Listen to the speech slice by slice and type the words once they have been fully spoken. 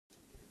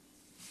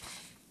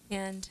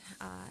And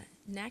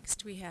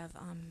next we have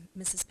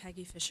Mrs.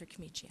 Peggy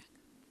Fisher-Kmieciak.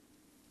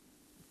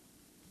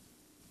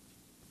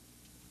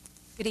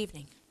 Good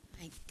evening.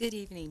 Hi, good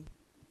evening.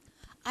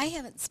 I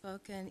haven't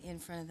spoken in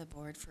front of the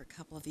board for a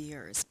couple of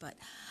years, but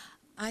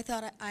I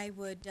thought I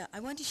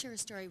wanted to share a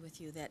story with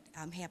you that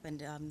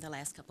happened the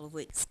last couple of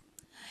weeks.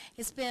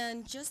 It's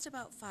been just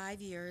about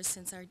 5 years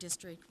since our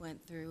district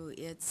went through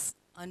its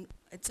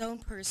own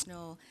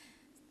personal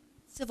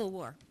civil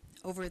war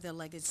over the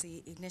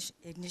Legacy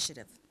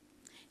Initiative.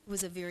 It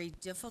was a very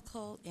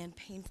difficult and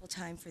painful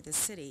time for the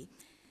city,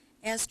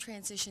 as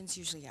transitions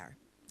usually are.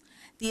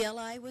 The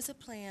LI was a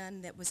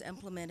plan that was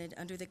implemented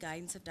under the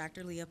guidance of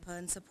Dr. Liapa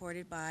and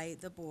supported by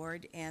the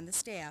board and the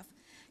staff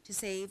to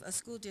save a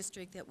school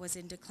district that was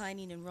in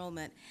declining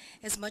enrollment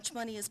as much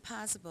money as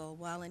possible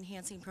while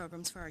enhancing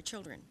programs for our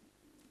children.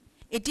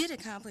 It did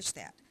accomplish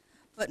that,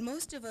 but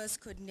most of us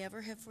could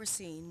never have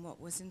foreseen what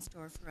was in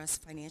store for us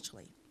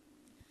financially.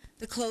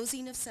 The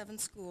closing of 7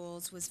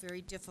 schools was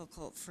very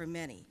difficult for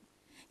many,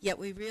 yet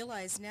we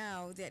realize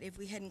now that if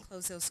we hadn't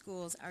closed those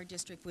schools, our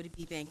district would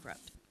be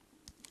bankrupt.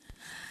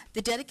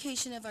 The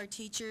dedication of our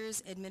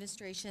teachers,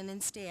 administration,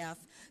 and staff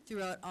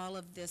throughout all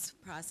of this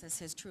process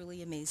has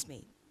truly amazed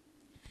me.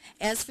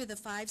 As for the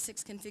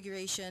 5-6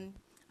 configuration,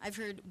 I've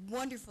heard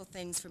wonderful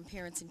things from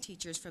parents and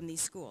teachers from these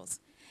schools.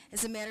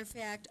 As a matter of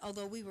fact,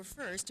 although we were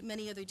first,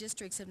 many other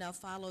districts have now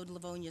followed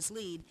Livonia's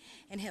lead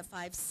and have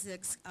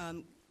 5-6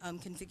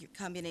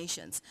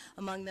 combinations.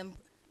 Among them,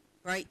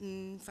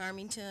 Brighton,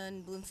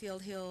 Farmington,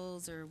 Bloomfield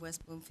Hills, or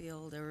West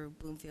Bloomfield, or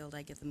Bloomfield,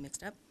 I get them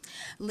mixed up,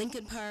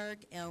 Lincoln Park,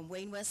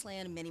 Wayne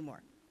Westland, and many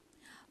more.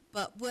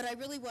 But what I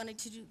really wanted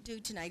to do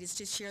tonight is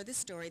to share this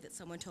story that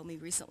someone told me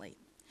recently.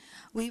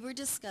 We were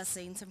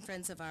discussing, some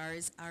friends of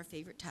ours, our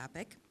favorite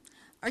topic,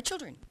 our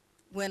children.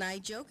 When I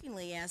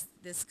jokingly asked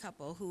this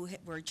couple who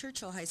were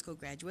Churchill High School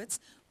graduates,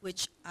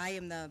 which I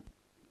am the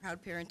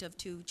proud parent of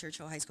 2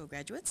 Churchill High School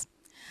graduates,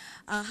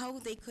 how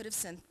they could have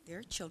sent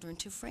their children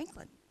to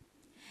Franklin.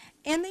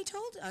 And they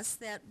told us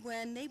that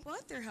when they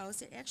bought their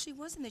house, it actually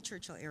was in the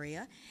Churchill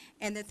area,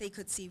 and that they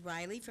could see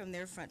Riley from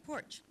their front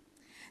porch.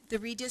 The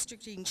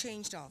redistricting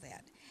changed all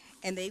that,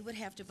 and they would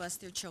have to bus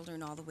their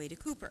children all the way to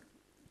Cooper.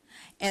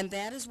 And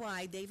that is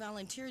why they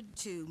volunteered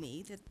to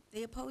me that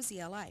they oppose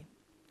the LI.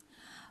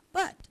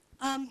 But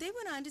they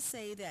went on to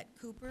say that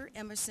Cooper,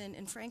 Emerson,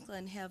 and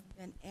Franklin have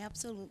been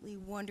absolutely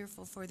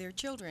wonderful for their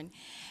children,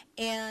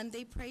 and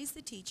they praised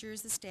the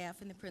teachers, the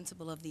staff, and the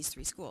principal of these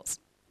 3 schools.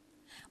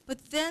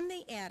 But then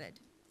they added,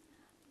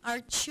 our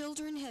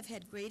children have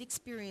had great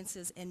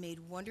experiences and made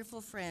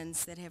wonderful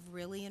friends that have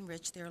really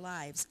enriched their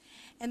lives,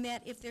 and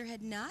that if there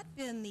had not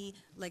been the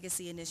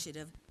Legacy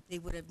Initiative, they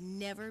would have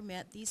never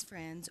met these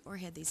friends or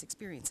had these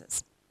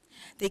experiences.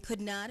 They could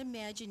not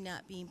imagine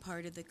not being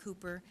part of the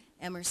Cooper,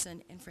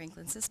 Emerson, and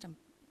Franklin system.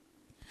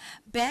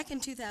 Back in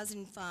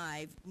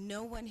 2005,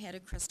 no one had a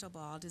crystal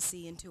ball to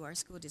see into our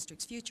school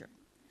district's future.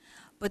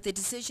 But the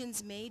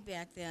decisions made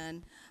back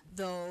then,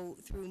 though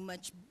through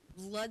much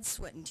blood,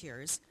 sweat, and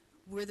tears,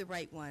 were the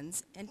right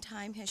ones, and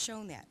time has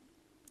shown that.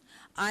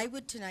 I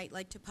would tonight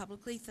like to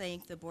publicly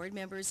thank the board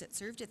members that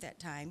served at that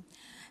time,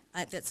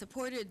 that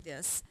supported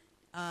this,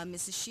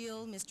 Mrs.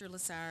 Shield, Mr.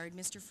 Lassard,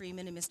 Mr.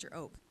 Freeman, and Mr.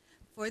 Oak,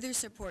 for their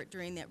support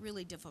during that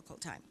really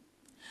difficult time.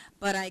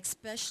 But I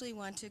especially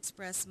want to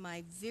express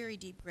my very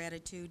deep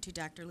gratitude to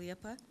Dr.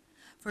 Liapa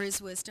for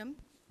his wisdom,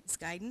 his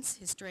guidance,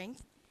 his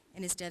strength,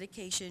 and his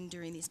dedication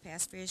during these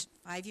past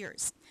 5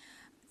 years.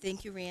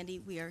 Thank you, Randy.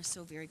 We are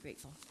so very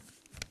grateful.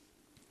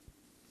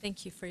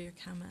 Thank you for your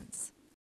comments.